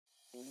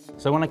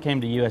So when I came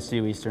to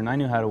USU Eastern, I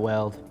knew how to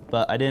weld,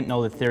 but I didn't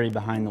know the theory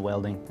behind the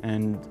welding.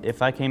 And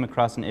if I came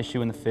across an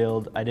issue in the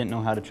field, I didn't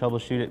know how to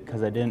troubleshoot it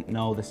because I didn't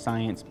know the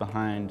science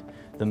behind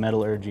the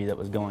metallurgy that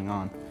was going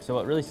on. So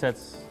what really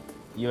sets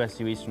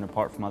USU Eastern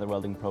apart from other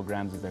welding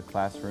programs is their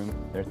classroom,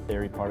 their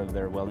theory part of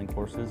their welding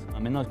courses.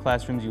 In those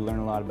classrooms you learn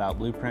a lot about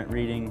blueprint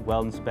reading,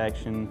 weld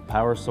inspection,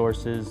 power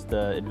sources,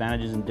 the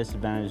advantages and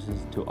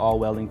disadvantages to all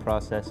welding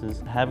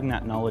processes. Having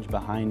that knowledge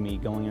behind me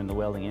going into the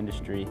welding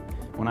industry,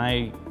 when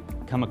I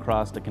come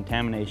across a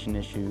contamination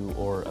issue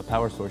or a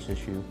power source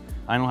issue,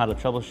 I know how to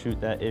troubleshoot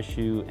that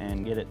issue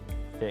and get it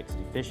fixed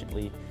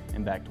efficiently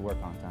and back to work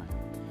on time.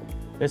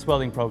 This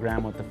welding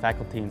program with the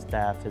faculty and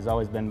staff has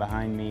always been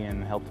behind me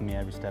and helped me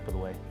every step of the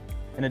way.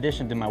 In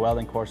addition to my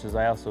welding courses,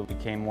 I also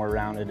became more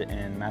rounded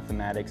in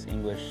mathematics,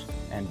 English,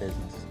 and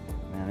business.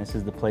 Man, this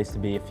is the place to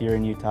be. If you're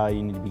in Utah,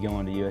 you need to be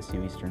going to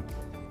USU Eastern.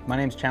 My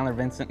name's Chandler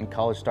Vincent and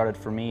college started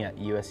for me at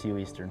USU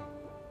Eastern.